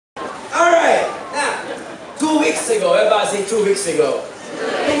weeks ago, everybody say 2 weeks ago.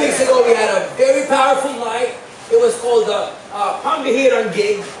 2 weeks ago we had a very powerful night. It was called the Pambihiran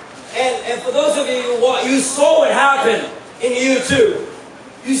gig. And for those of you you saw what happened in YouTube.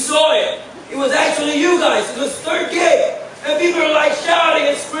 You saw it. It was actually you guys. It was third gig. And people were like shouting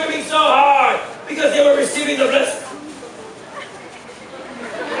and screaming so hard because they were receiving the blessing.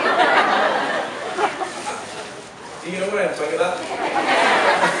 Do you know what I'm talking about?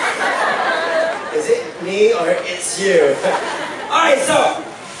 Is it me or it's you? Alright, so,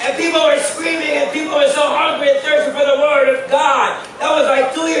 and people were screaming and people were so hungry and thirsty for the Word of God. That was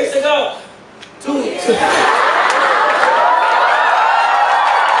like 2 years ago. 2 years ago.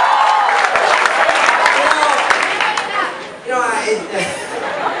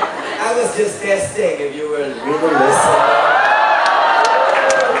 I was just testing if you were really listening.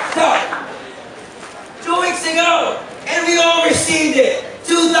 So, 2 weeks ago, and we all received it.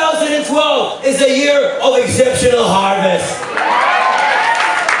 2012 is a year of exceptional harvest.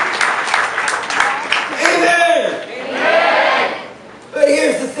 Amen. Amen. But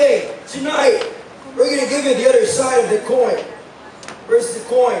here's the thing. Tonight, we're going to give you the other side of the coin. Where's the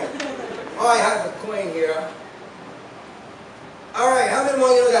coin? Oh, I have the coin here. Alright, how many more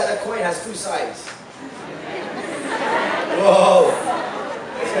you know that the coin has two sides? Whoa!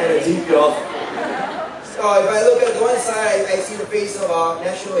 That's kind of deep, y'all. So if I look at the one side, I see the face of our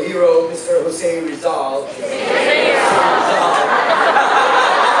national hero, Mr. Jose Rizal. And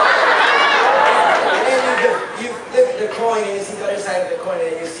then you flip the coin and you see the other side of the coin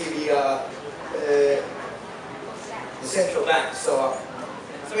and you see the central bank. So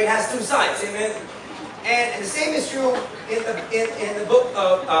it has two sides, amen? And the same is true in the book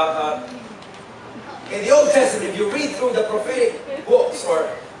of in the Old Testament. If you read through the prophetic books, or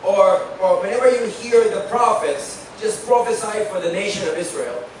whenever you hear the prophets just prophesy for the nation of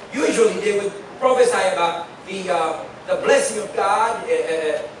Israel, usually they would prophesy about the blessing of God,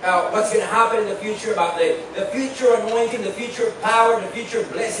 what's going to happen in the future, about the future anointing, the future power, the future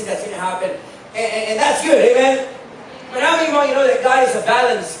blessing that's going to happen, and that's good, amen. But how many of you know that God is a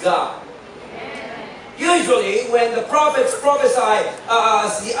balanced God? Usually, when the prophets prophesy a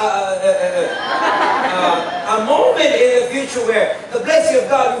moment in the future where the blessing of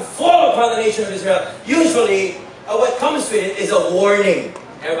God will fall upon the nation of Israel, usually what comes with it is a warning.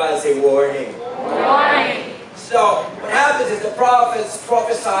 Everybody say warning. Warning. So, what happens is the prophets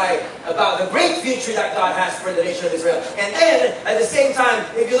prophesy about the great future that God has for the nation of Israel. And then, at the same time,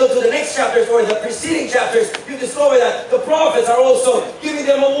 if you look to the next chapters or the preceding chapters, you discover that the prophets are also giving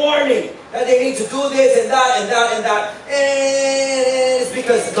them a warning that they need to do this and that and that and that. And it's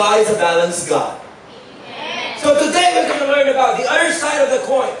because God is a balanced God. So today we're going to learn about the other side of the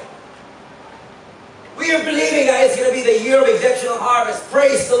coin. We are believing that it's going to be the year of exceptional harvest.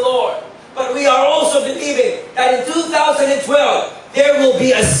 Praise the Lord. But we are also believing that in 2012, there will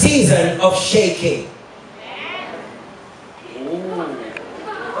be a season of shaking. Ooh.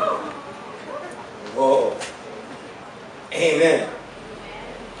 Whoa. Amen.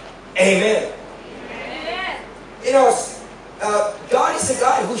 Amen. You know, God is a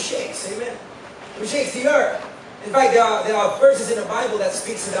God who shakes. Amen. Who shakes the earth. In fact, there are verses in the Bible that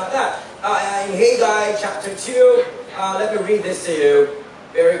speaks about that. In Haggai chapter 2, let me read this to you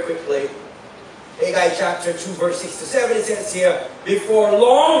very quickly. Haggai chapter 2, verse 6 to 7, it says here, before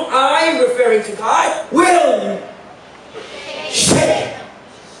long I, referring to God, will shake.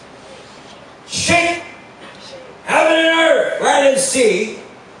 Shake heaven and earth, land and sea.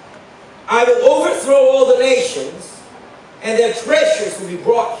 I will overthrow all the nations, and their treasures will be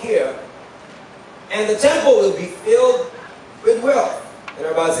brought here, and the temple will be filled with wealth. And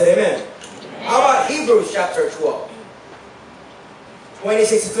everybody said amen. How about Hebrews chapter 12?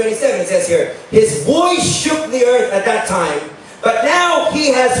 26 to 27, it says here, his voice shook the earth at that time, but now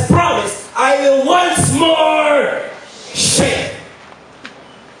he has promised, I will once more shake.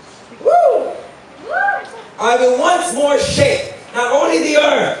 Woo! I will once more shake, not only the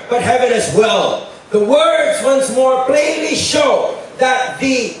earth, but heaven as well. The words once more plainly show that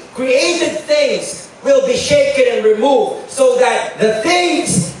the created things will be shaken and removed, so that the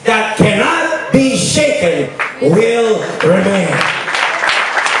things that cannot be shaken will remain.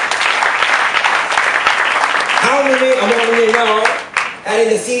 How many among you know that in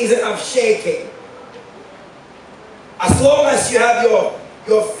the season of shaking, as long as you have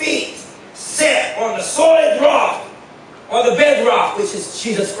your feet set on the solid rock, on the bedrock, which is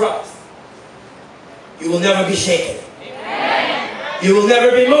Jesus Christ, you will never be shaken. Amen. You will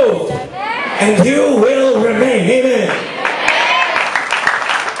never be moved. Amen. And you will remain. Amen.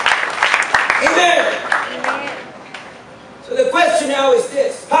 Amen. Amen. So the question now is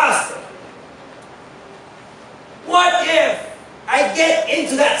this, Pastor,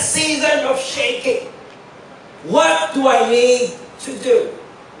 into that season of shaking. What do I need to do?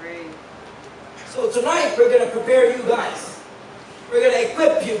 So tonight we're going to prepare you guys. We're going to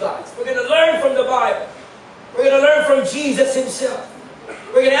equip you guys. We're going to learn from the Bible. We're going to learn from Jesus himself.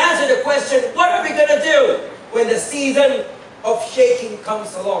 We're going to answer the question, what are we going to do when the season of shaking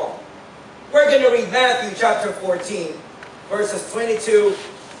comes along? We're going to read Matthew chapter 14, verses 22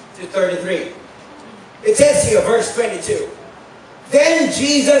 to 33. It says here, verse 22. Then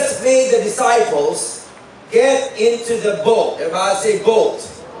Jesus made the disciples get into the boat. Everybody say boat.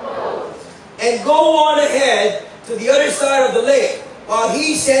 And go on ahead to the other side of the lake while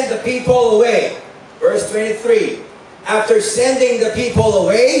he sent the people away. Verse 23. After sending the people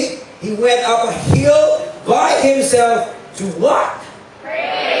away, he went up a hill by himself to what?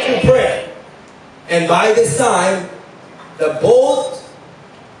 Pray. To pray. And by this time, the boat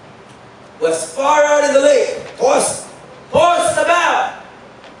was far out in the lake, tossed about.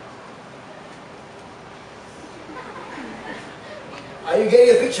 Are you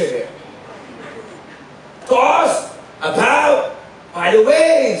getting a picture here? Tossed about by the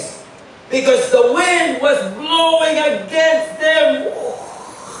waves, because the wind was blowing against them.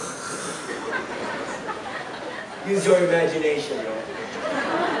 Use your imagination.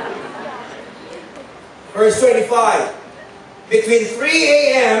 Verse 25. Between 3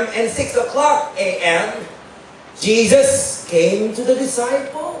 a.m. and 6 o'clock a.m., Jesus came to the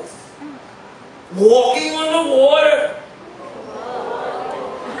disciples, walking on the water.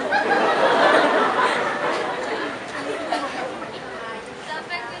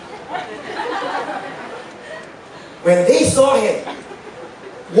 When they saw him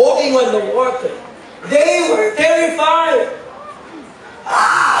walking on the water, they were terrified.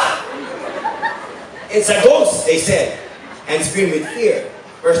 Ah! It's a ghost, they said, and screamed with fear.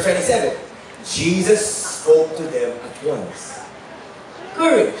 Verse 27. Jesus spoke to them at once.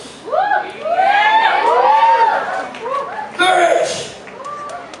 Courage! Courage!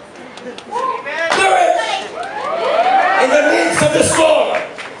 Courage! In the midst of the storm,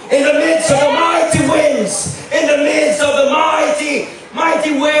 in the midst of the mighty winds, in the midst of the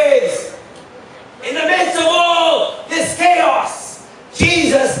mighty waves, in the midst of all this chaos,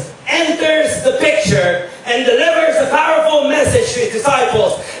 Jesus enters the picture and delivers a powerful message to his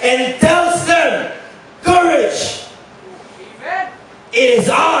disciples and tells them, courage, it is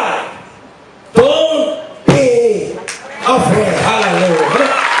I, don't be afraid.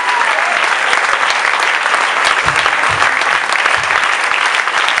 Hallelujah.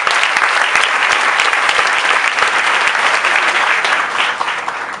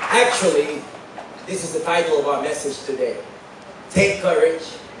 Actually, this is the title of our message today. Take courage,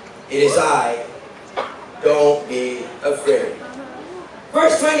 it is I, don't be afraid.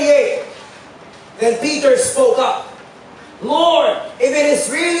 Verse 28. Then Peter spoke up. Lord, if it is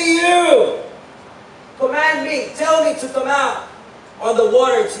really you, command me, tell me to come out on the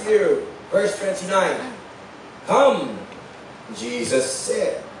water to you. Verse 29. Come, Jesus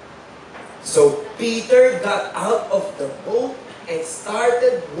said. So Peter got out of the boat and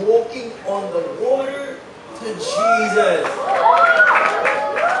started walking on the water to Jesus.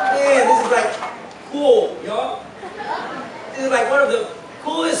 Man, this is like cool, y'all. This is like one of the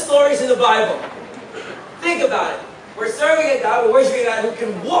coolest stories in the Bible. Think about it. We're serving a God, we're worshiping a God who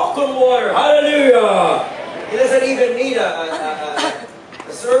can walk on water. Hallelujah. He doesn't even need a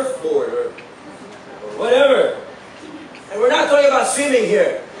surfboard or whatever. And we're not talking about swimming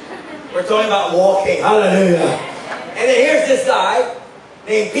here. We're talking about walking. Hallelujah. And then here's this guy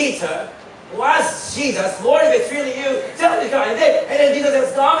named Peter who asks Jesus, Lord, if it's really you, tell me to come. And then Jesus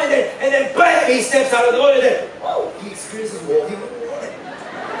has come, and then bam, he steps out of the water, and then, whoa, he experiences walking on the water.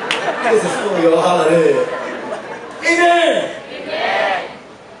 This is cool, y'all. Hallelujah. Amen. Amen.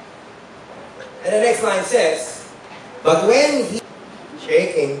 And the next line says, but when he was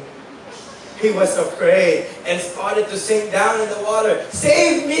shaking, he was afraid and started to sink down in the water.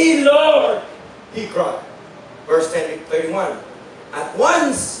 Save me, Lord, he cried. Verse 31. At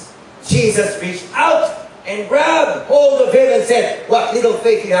once, Jesus reached out and grabbed hold of him and said, what little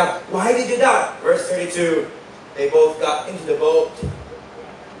faith you have, why did you doubt? Verse 32. They both got into the boat,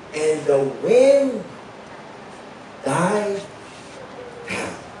 and the wind died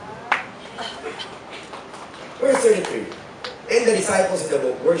down. Verse 33. Then the disciples in the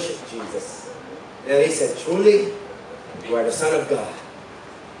boat worshiped Jesus. And they said, truly, you are the Son of God.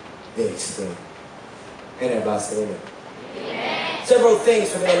 They exclaimed. And Ambassador. Several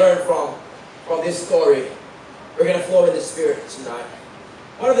things we're going to learn from this story. We're going to flow in the Spirit tonight.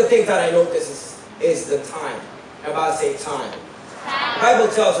 One of the things that I notice is the time. Everybody say time. The Bible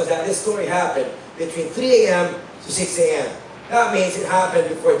tells us that this story happened between 3 a.m. to 6 a.m. That means it happened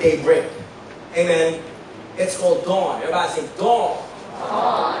before daybreak. Amen. It's called dawn. Everybody say dawn.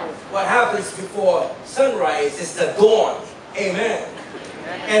 Dawn. What happens before sunrise is the dawn. Amen.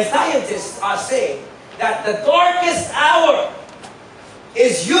 And scientists are saying that the darkest hour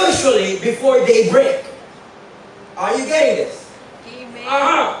is usually before daybreak. Are you getting this?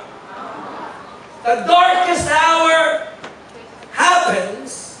 Amen. The darkest hour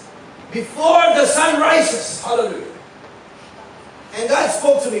happens before the sun rises. Hallelujah. And God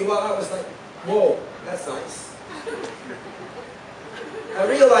spoke to me while I was like, whoa, that's nice. I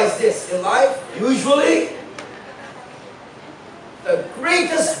realized this in life, usually, the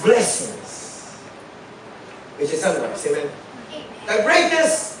greatest blessings, which is sunrise, amen. The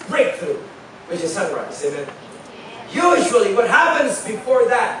greatest breakthrough, which is sunrise, amen. Usually what happens before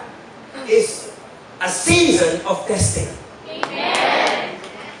that is a season of testing. Amen.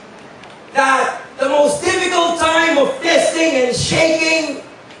 That the most difficult time of testing and shaking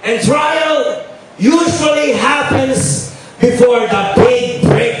and trial usually happens before the big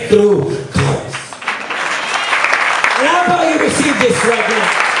breakthrough comes. And how about you receive this right now?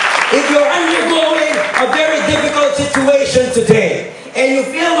 If you're undergoing a very difficult situation today and you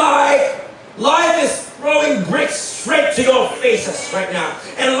feel like life is throwing bricks straight to your faces right now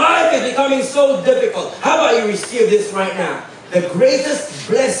and life is becoming so difficult, how about you receive this right now? The greatest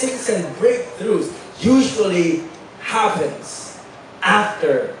blessings and breakthroughs usually happens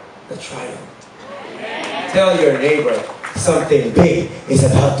after the trial. Tell your neighbor something big is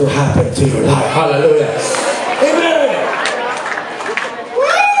about to happen to your life. Hallelujah. Amen.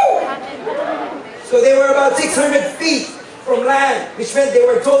 Woo! So they were about 600 feet from land, which meant they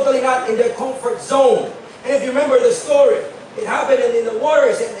were totally not in their comfort zone. And if you remember the story, it happened in the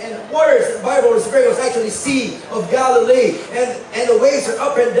waters, and waters in the Bible was actually Sea of Galilee, and the waves are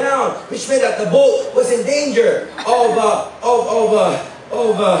up and down, which meant that the boat was in danger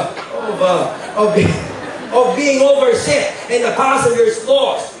of being overset and the passengers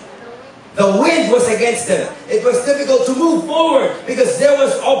lost. The wind was against them. It was difficult to move forward because there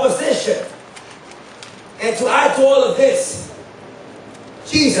was opposition. And to add to all of this,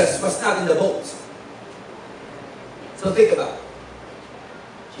 Jesus was not in the boat. So think about it.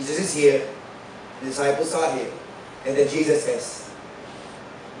 Jesus is here, the disciples are here, and then Jesus says,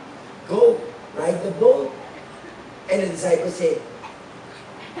 go, ride the boat. And the disciples say,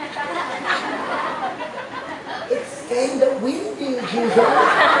 it's kind of windy, Jesus.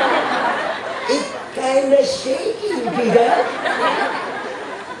 It's kind of shaky, Jesus.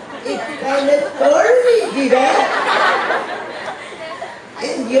 It's kind of stormy, Jesus.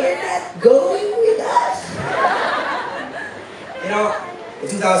 And you're not going with us. You know, in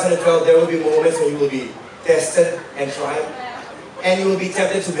 2012, there will be moments when you will be tested and tried. And you will be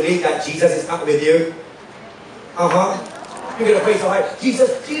tempted to believe that Jesus is not with you. You're going to pray so hard,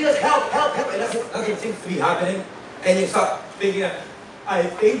 Jesus, Jesus, help, help, help. And nothing seems to be happening. And you start thinking, I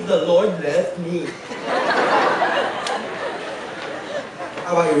think the Lord left me.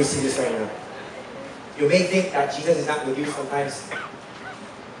 How about you receive this right now? You may think that Jesus is not with you sometimes.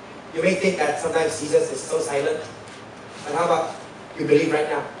 You may think that sometimes Jesus is so silent. But how about you believe right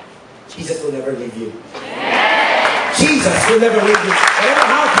now? Jesus will never leave you. Yeah. Jesus will never leave you. Whatever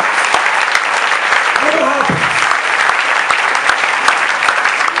happens. Whatever happens.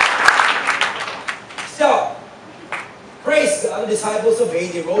 So, praise God, the disciples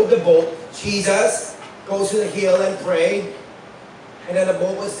obeyed. They rowed the boat. Jesus goes to the hill and prayed. And then the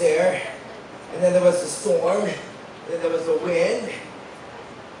boat was there. And then there was a storm. And then there was the wind.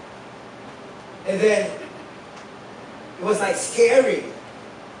 And then it was like scary.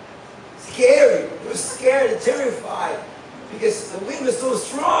 Scary. It was scared and terrified because the wind was so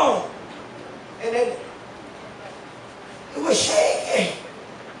strong. And then it was shaking.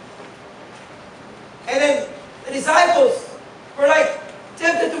 And then the disciples were like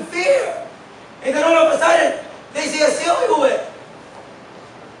tempted to fear. And then all of a sudden, they see a silhouette.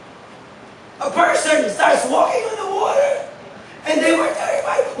 A person starts walking on the water. And they were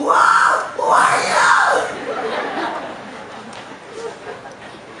terrified. Wow! Who are you?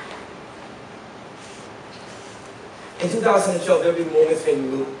 In 2012, there will be moments when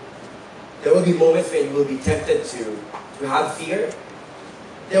you will be tempted to have fear.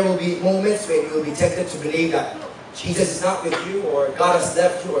 There will be moments when you will be tempted to believe that Jesus is not with you, or God has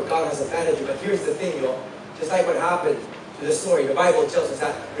left you, or God has abandoned you. But here's the thing, just like what happened to the story, the Bible tells us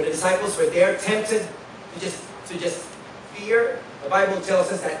that when the disciples were there, tempted to just fear, the Bible tells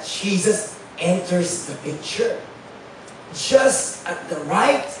us that Jesus enters the picture just at the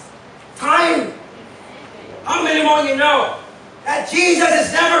right time. How many more you know that Jesus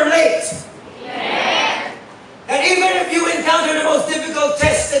is never late? Yeah. That that even if you encounter the most difficult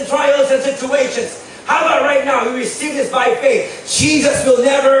tests and trials and situations, how about right now, you receive this by faith. Jesus will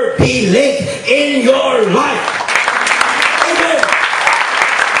never be late in your life. Amen.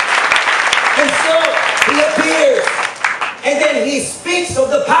 And so, he appears. And then he speaks of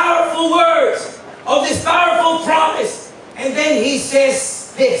the powerful words, of this powerful promise. And then he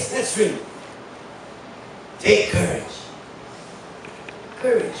says this. Let's read. Take courage.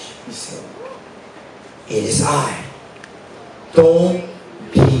 Courage, he said. It is I. Don't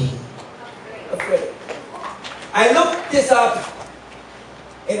be afraid. I looked this up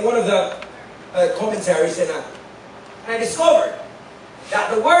in one of the commentaries and I discovered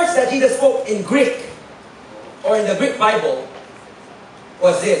that the words that Jesus spoke in Greek, or in the Greek Bible,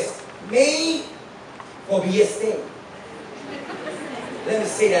 was this. Me phobiste. Let me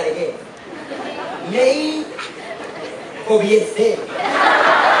say that again. Me phobiste.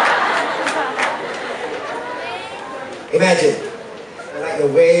 Imagine. Like the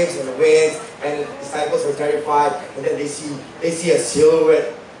waves and the winds, and the disciples were terrified, and then they see a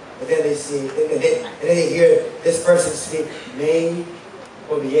silhouette, and then they see, and then they hear this person speak, "Me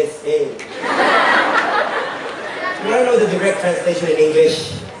phobiste." You want to know the direct translation in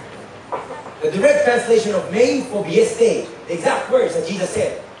English? The direct translation of "Me phobiste," the exact words that Jesus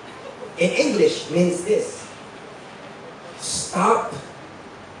said, in English means this: stop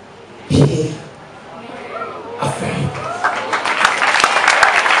being afraid.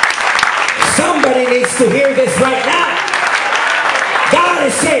 Somebody needs to hear this right now. God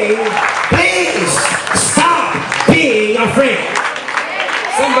is saying, please stop being afraid.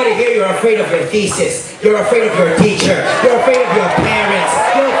 Somebody here, you're afraid of your thesis. You're afraid of your teacher. You're afraid of your parents.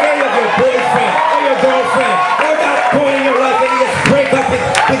 You're afraid of your boyfriend or your girlfriend. Or that point in your life and you just break up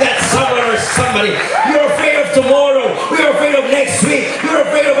with that someone or somebody. You're afraid of tomorrow. You're afraid of next week. You're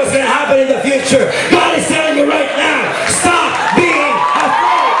afraid of what's going to happen in the future. God is telling you right now, stop being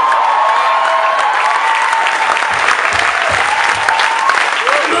afraid.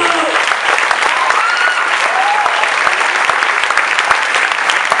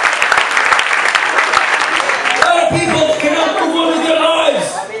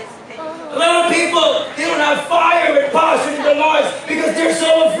 Because they're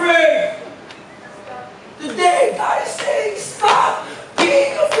so afraid. Today, God is saying, stop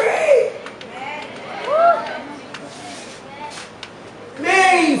being afraid.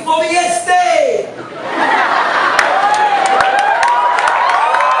 Me phobiste.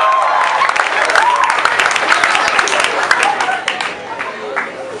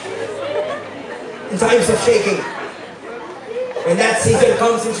 In times of shaking, when that season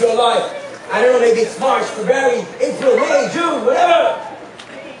comes into your life, I don't know, maybe it's March, February, April, May, June, whatever.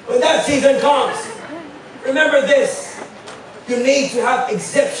 When that season comes, remember this. You need to have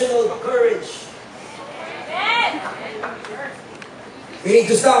exceptional courage. You need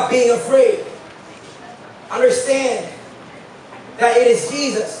to stop being afraid. Understand that it is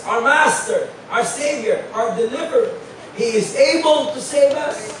Jesus, our Master, our Savior, our Deliverer. He is able to save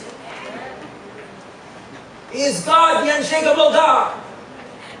us. He is God, the unshakable God.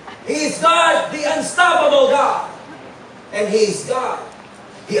 He is God, the unstoppable God. And He is God,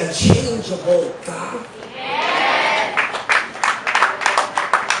 the unchangeable God.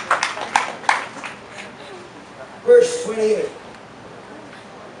 Verse 28.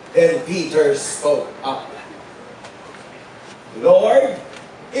 Then Peter spoke up. Lord,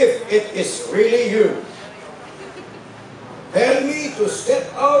 if it is really you, tell me to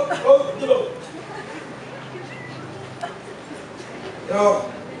step out of the boat. You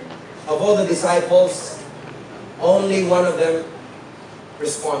know, of all the disciples, only one of them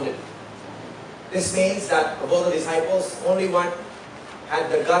responded. This means that of all the disciples, only one had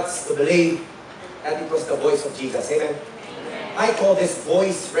the guts to believe that it was the voice of Jesus. Amen? I call this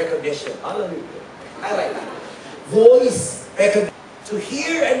voice recognition. Hallelujah. I like that. Voice recognition. To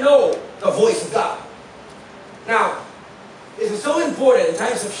hear and know the voice of God. Now, this is so important in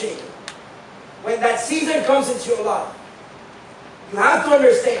times of shaking. When that season comes into your life, you have to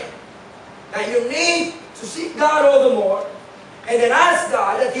understand that you need to seek God all the more and then ask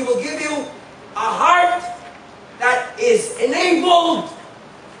God that He will give you a heart that is enabled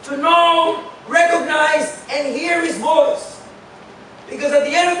to know, recognize, and hear His voice. Because at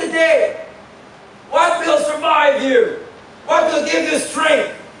the end of the day, what will survive you? What will give you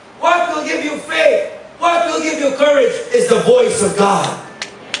strength? What will give you faith? What will give you courage is the voice of God.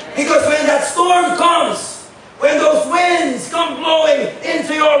 Because when that storm comes, when those winds come blowing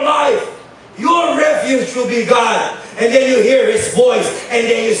into your life, your refuge will be God. And then you hear His voice, and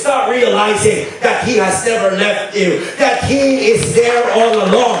then you start realizing that He has never left you, that He is there all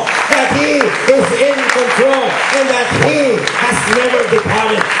along, that He is in throne, and that He has never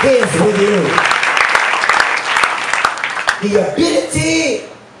departed. He is with you. The ability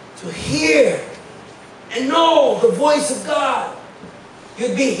to hear and know the voice of God.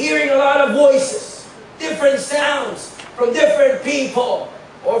 You'd be hearing a lot of voices, different sounds from different people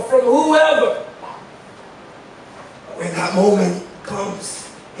or from whoever. But when that moment comes,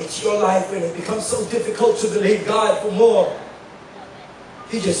 it's your life when it becomes so difficult to believe God for more.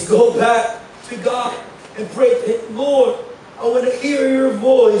 You just go back to God and pray to Him, Lord, I want to hear your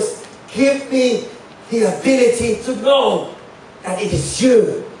voice. Give me the ability to know that it is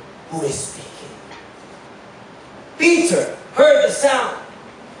you who is speaking. Peter heard the sound,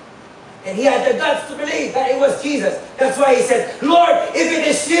 and he had the guts to believe that it was Jesus. That's why he said, Lord, if it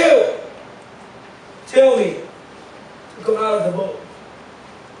is you, tell me to come out of the boat.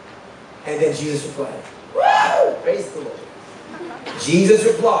 And then Jesus replied, woo! Praise the Lord. Jesus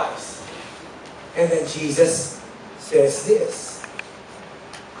replies, and then Jesus says this.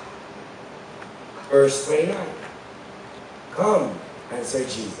 Verse 29. Come, answered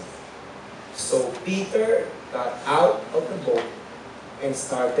Jesus. So Peter got out of the boat and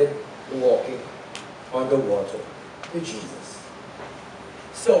started walking on the water to Jesus.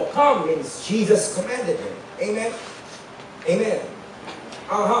 So come means Jesus commanded him. Amen? Amen.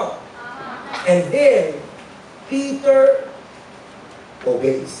 And then Peter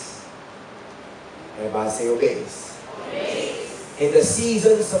obeys. Everybody say obeys. Obeys. In the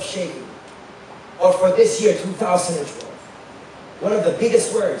seasons of shaking, or for this year 2012, one of the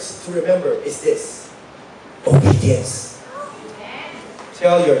biggest words to remember is this: obedience.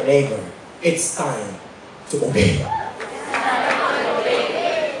 Tell your neighbor, it's time to obey.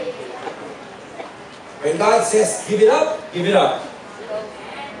 When God says, give it up, give it up.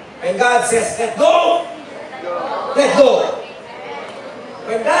 When God says, let go, let go.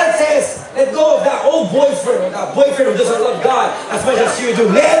 When God says, let go of that old boyfriend or that boyfriend who doesn't love God as much as you do,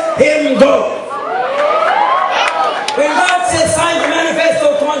 let him go. When God says, sign the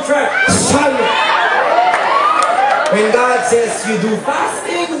manifesto contract, sign it. When God says, you do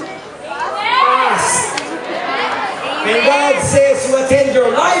fasting, fast. When God says, you attend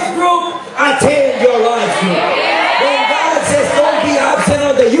your life group, attend your life group. When God says, don't be absent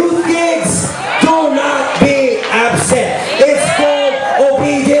on the youth gigs, do not be absent. It's called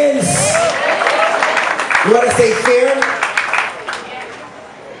obedience. You want to stay firm?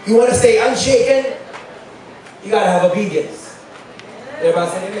 You want to stay unshaken? You got to have obedience.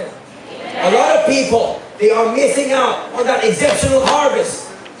 Everybody say amen. A lot of people, they are missing out on that exceptional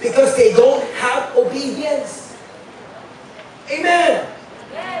harvest because they don't have obedience. Amen.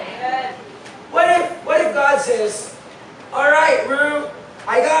 What if God says, all right, Rue,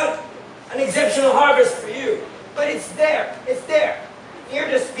 I got an exceptional harvest for you, but it's there. Hear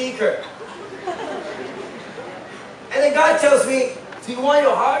the speaker. And then God tells me, do you want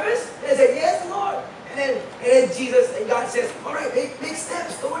your harvest? And I said, yes, Lord. And then Jesus and God says, all right, make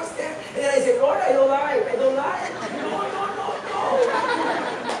steps towards there. And then I said, Lord, I don't lie.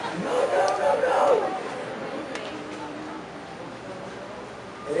 No.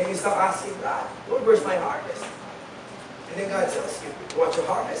 And then you start asking God, Lord, where's my harvest? And then God tells you want your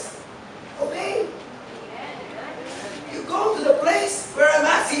harvest? Obey. You go to the place where I'm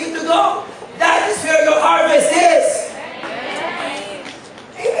asking you to go. That is where your harvest is.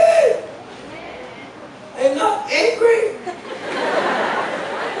 Amen. I'm not angry.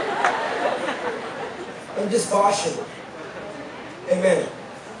 I'm just passionate. Amen.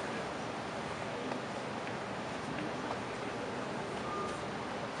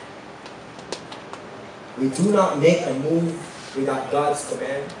 We do not make a move without God's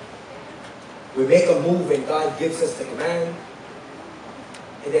command. We make a move when God gives us the command.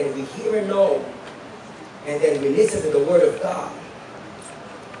 And then we hear and know. And then we listen to the Word of God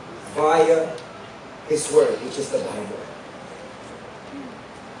via His Word, which is the Bible.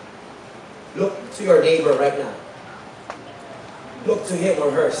 Look to your neighbor right now. Look to him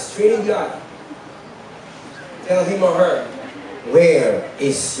or her straight in the eye. Tell him or her, where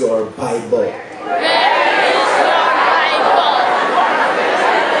is your Bible?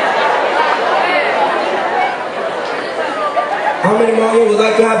 How many more of you would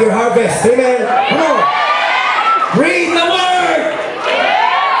like to have your harvest? Amen. Come on. Read the Word.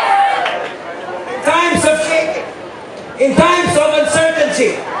 In times of shaking, in times of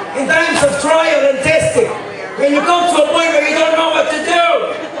uncertainty, in times of trial and testing, when you come to a point where you don't know what to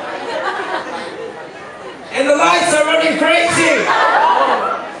do, and the lights are running crazy,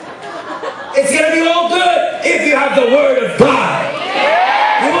 it's going to be all good if you have the Word of God.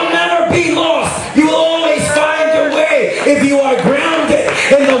 You will never be lost. You will always find your way if you are grounded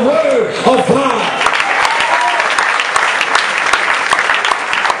in the Word of God.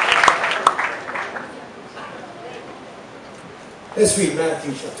 Let's read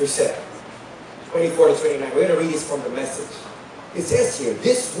Matthew chapter 7, 24 to 29. We're going to read this from the Message. It says here,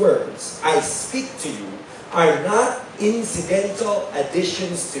 "These words I speak to you are not incidental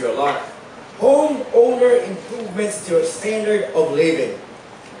additions to your life, homeowner improvements to your standard of living.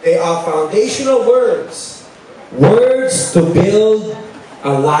 They are foundational words, words to build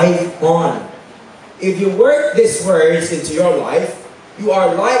a life on. If you work these words into your life, you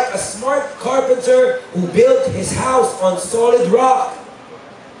are like a smart carpenter who built his house on solid rock.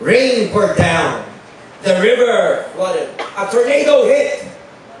 Rain poured down, the river flooded, a tornado hit,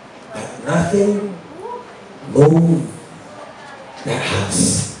 but nothing moved that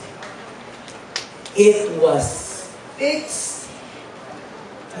house. It was fixed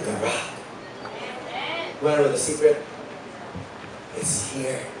like a rock." You want to know the secret? It's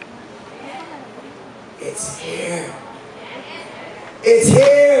here. It's here. It's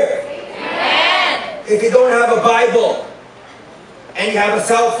here. If you don't have a Bible and you have a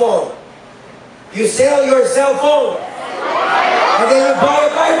cell phone, you sell your cell phone and then you buy a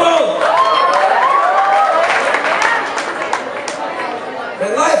Bible.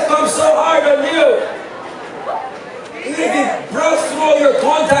 When life comes so hard on you, even if you browse through all your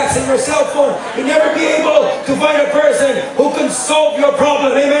contacts in your cell phone, you'll never be able to find a person who can solve your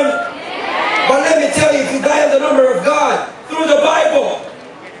problem. Amen? But let me tell you, if you dial the number of God through the Bible,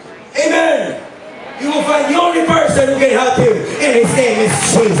 amen, you will find the only person who can help you, and his name is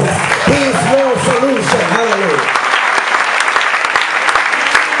Jesus. He is your solution. Hallelujah.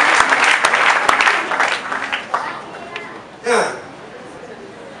 Now,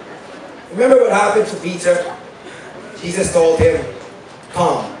 remember what happened to Peter? Jesus told him,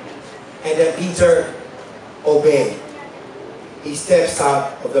 "Come." And then Peter obeyed. He steps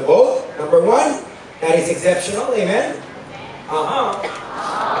out of the boat. Number one, that is exceptional. Amen?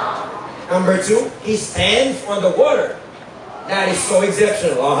 Number two, he stands on the water. That is so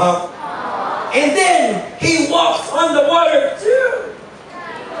exceptional. And then he walks on the water too.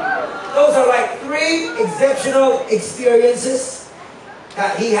 Those are like 3 exceptional experiences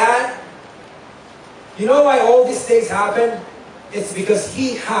that he had. You know why all these things happen? It's because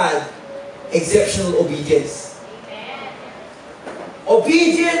he had exceptional obedience.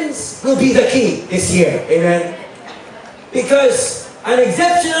 Obedience will be the key this year. Amen? Because an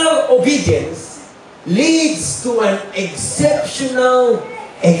exceptional obedience leads to an exceptional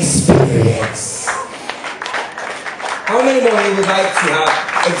experience. How many more would like to have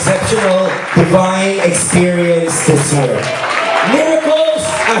exceptional divine experience this year? Miracles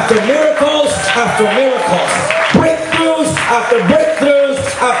after miracles after miracles. Breakthroughs after breakthroughs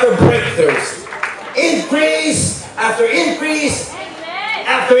after breakthroughs. Increase after increase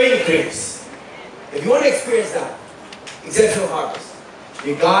after increase. If you want to experience that exceptional harvest,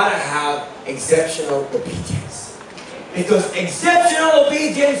 you gotta have exceptional obedience. Because exceptional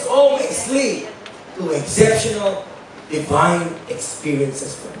obedience always leads to exceptional divine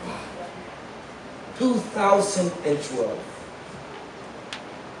experiences from God. 2012.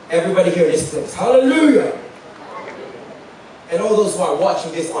 Everybody here in this place, hallelujah! And all those who are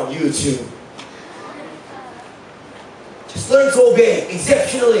watching this on YouTube, just learn to obey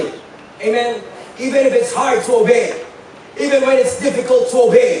exceptionally. Amen? Even if it's hard to obey. Even when it's difficult to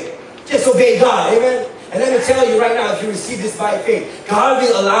obey. Just obey God. Amen? And let me tell you right now, if you receive this by faith, God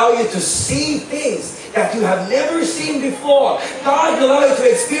will allow you to see things that you have never seen before. God will allow you to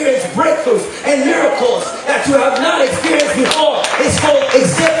experience breakthroughs and miracles that you have not experienced before. It's called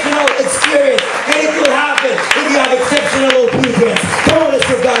exceptional experience. And it will happen if you have exceptional obedience. Come on, let's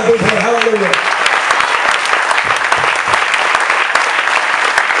give God a big hand. Hallelujah.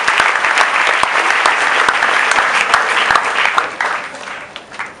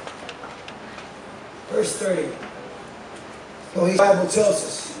 Verse 30. So the Bible tells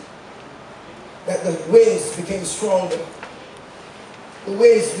us that the winds became stronger. The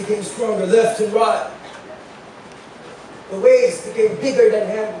winds became stronger left and right. The waves became bigger than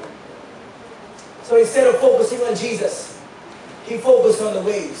him. So instead of focusing on Jesus, he focused on the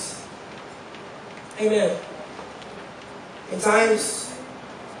waves. Amen. In times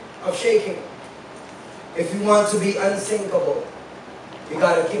of shaking, if you want to be unsinkable, you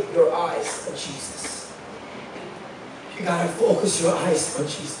got to keep your eyes on Jesus. You got to focus your eyes on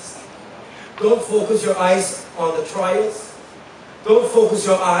Jesus. Don't focus your eyes on the trials. Don't focus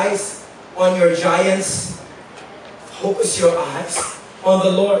your eyes on your giants. Focus your eyes on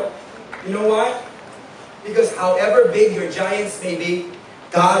the Lord. You know why? Because however big your giants may be,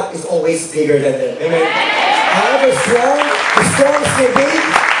 God is always bigger than them. Amen. However strong the storms may be,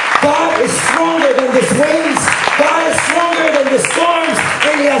 God is stronger than these winds. God is stronger than the storms,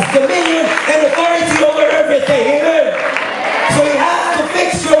 and He has dominion and authority over everything. Amen. So you have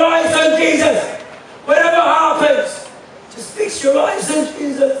lives in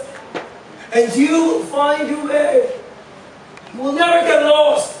Jesus. And you will find your way. You will never get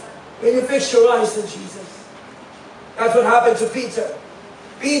lost when you fix your eyes on Jesus. That's what happened to Peter.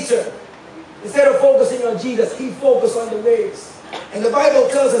 Peter, instead of focusing on Jesus, he focused on the waves. And the Bible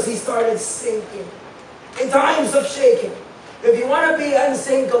tells us he started sinking. In times of shaking, if you want to be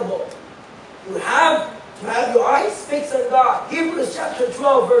unsinkable, you have to have your eyes fixed on God. Hebrews chapter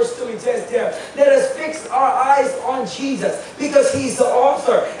 12 verse 2, it says there, let us fix our eyes on Jesus, because He's the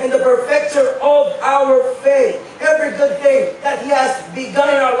author and the perfecter of our faith. Every good thing that He has begun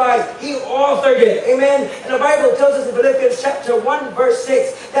in our lives, He authored it. Amen. And the Bible tells us in Philippians chapter 1 verse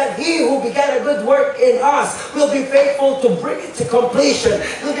 6 that He who began a good work in us will be faithful to bring it to completion.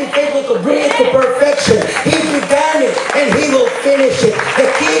 Will be faithful to bring it to perfection. He began it and He will finish it. The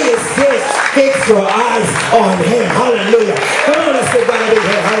key is this: fix your eyes on Him. Hallelujah. Come on, let's get down with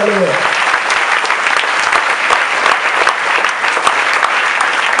Him. Hallelujah.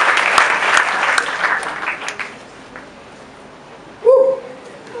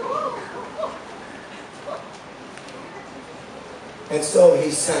 And so he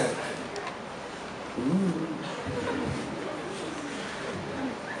sank.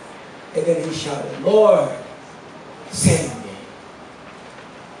 And then he shouted, Lord, send me.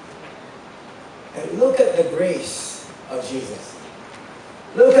 And look at the grace of Jesus.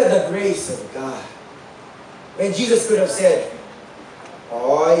 Look at the grace of God. When Jesus could have said,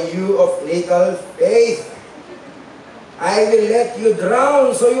 "Oh, you of little faith, I will let you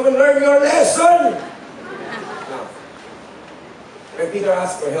drown so you will learn your lesson." Now, when Peter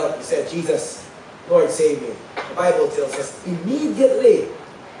asked for help, he said, Jesus, Lord, save me. The Bible tells us immediately.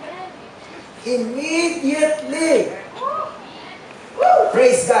 Immediately. Woo,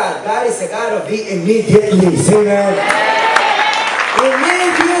 praise God. God is a God of the immediately. Say that.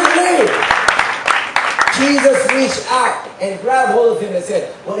 Immediately. Jesus reached out and grabbed hold of him and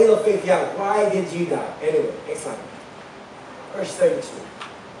said, "Well, little faith, yeah, why did you die?" Anyway, next time. Verse 32.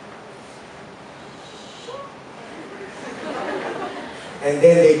 And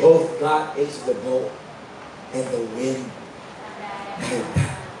then they both got into the boat and the wind died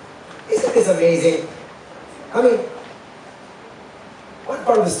down. Isn't this amazing? I mean, one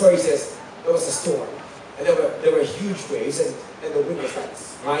part of the story says there was a storm and there were huge waves and the wind was like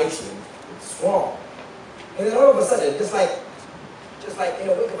mighty and strong. And then all of a sudden, just like in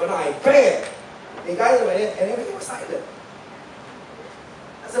a wink of an eye, bam! The guys went in and everything was silent.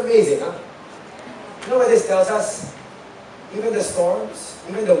 That's amazing, huh? You know what this tells us? Even the storms,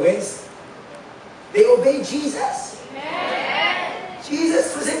 even the winds, they obey Jesus. Amen.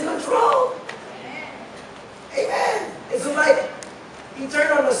 Jesus was in control. Amen. It's like he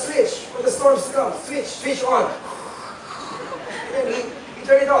turned on the switch for the storms to come. Switch on. And then he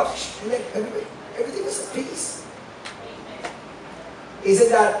turned it off. And then everything was at peace. Isn't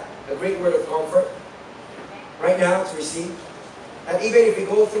that a great word of comfort right now to receive? And even if we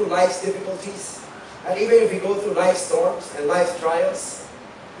go through life's difficulties, and even if we go through life's storms and life's trials,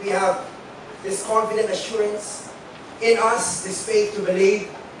 we have this confident assurance in us, this faith to believe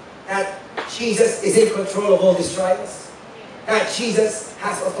that Jesus is in control of all these trials, that Jesus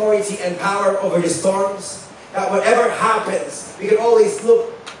has authority and power over the storms, that whatever happens, we can always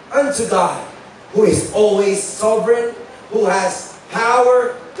look unto God, who is always sovereign, who has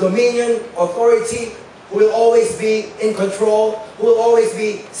power, dominion, authority, who will always be in control, who will always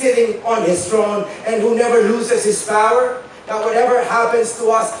be sitting on His throne, and who never loses His power. That whatever happens to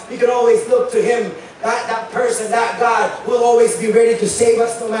us, we can always look to Him. That person, that God, will always be ready to save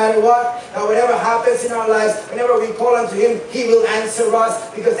us no matter what. That whatever happens in our lives, whenever we call unto Him, He will answer us,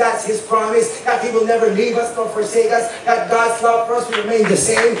 because that's His promise, that He will never leave us nor forsake us, that God's love for us will remain the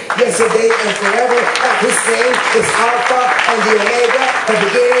same yesterday and forever, that His name is Alpha and the Omega, the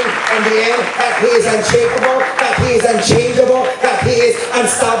beginning and the end, that He is unshakable, that He is unchangeable, that He is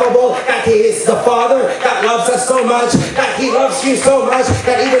unstoppable, that He is the Father that loves us so much, that He loves you so much,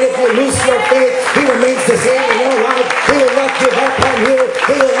 that even if you lose your faith, He remains the same in your life. He will not give up on you.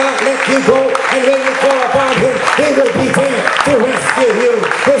 He will not let you go. And when you call upon Him, He will be there to rescue you.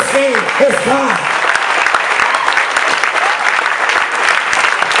 His name is God.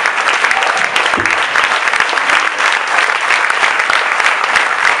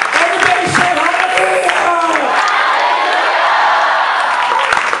 Everybody say hallelujah!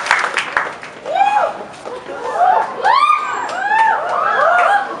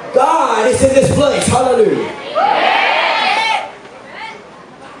 God is in this place. Hallelujah.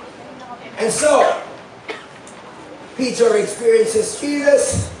 And so, Peter experiences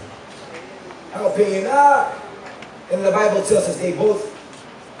Jesus helping him out. And the Bible tells us they both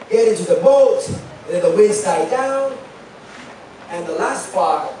get into the boat. And then the winds die down. And the last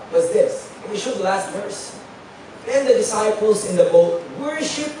part was this. Let me show the last verse. Then the disciples in the boat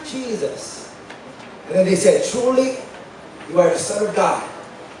worshiped Jesus. And then they said, truly, you are the Son of God.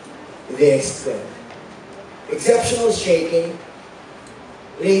 They exclaimed. Exceptional shaking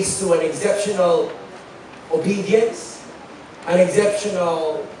leads to an exceptional obedience, an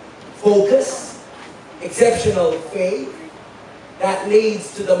exceptional focus, exceptional faith that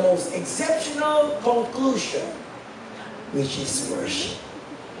leads to the most exceptional conclusion, which is worship.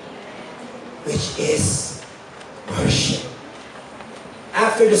 Which is worship.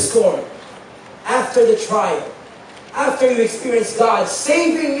 After the storm, after the trial, after you experience God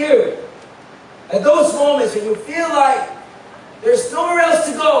saving you, at those moments when you feel like there's nowhere else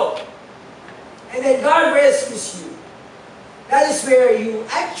to go, and then God rescues you, that is where you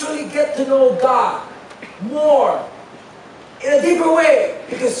actually get to know God more, in a deeper way,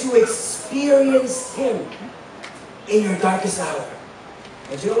 because you experienced Him in your darkest hour.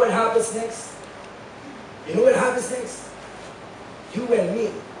 And you know what happens next? You know what happens next? You and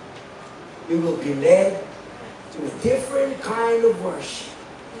me, we will be led to a different kind of worship,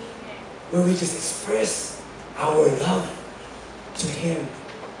 where we just express our love to Him,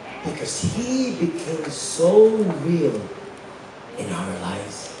 because He became so real in our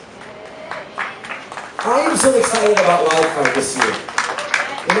lives. I am so excited about Wildfire this year.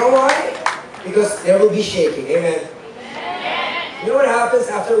 You know why? Because there will be shaking. Amen. You know what happens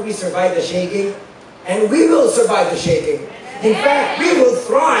after we survive the shaking? And we will survive the shaking. In fact, we will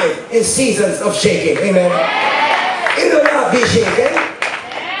thrive in seasons of shaking. Amen. It will not be shaken.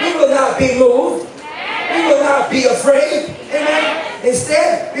 We will not be moved. We will not be afraid. Amen.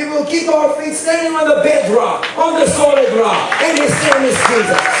 Instead, we will keep our feet standing on the bedrock, on the solid rock, and His name is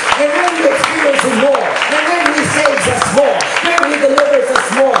Jesus. And when we experience Him more, and when He saves us more, when He delivers us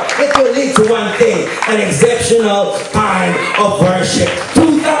more, it will lead to one thing, an exceptional kind of worship.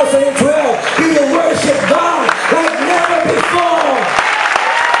 2012, we will worship God like never before.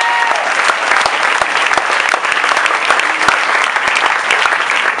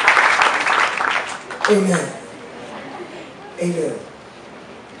 Amen. Amen.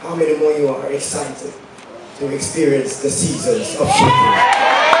 How many more you are excited to experience the seasons of shaking?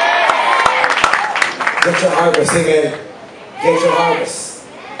 Get your harvest, amen. Get your harvest.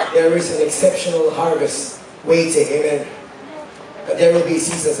 There is an exceptional harvest waiting, amen. But there will be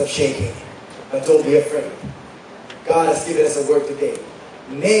seasons of shaking. But don't be afraid. God has given us a word today.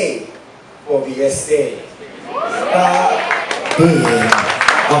 Nay, for be stay. Stop being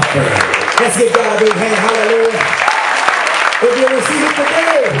afraid. Let's give God a big hand. Hallelujah. If you receive it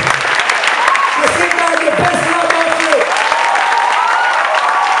today, just give God your best love offering.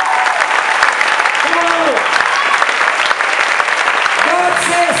 Come on. God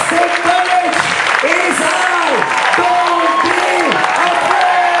says, take courage. It is I. Don't be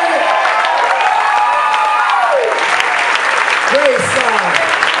afraid. Praise God.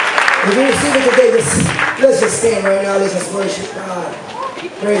 If you receive it today, let's just stand right now. Let's just worship God.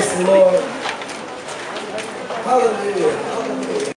 Praise the Lord. Hallelujah.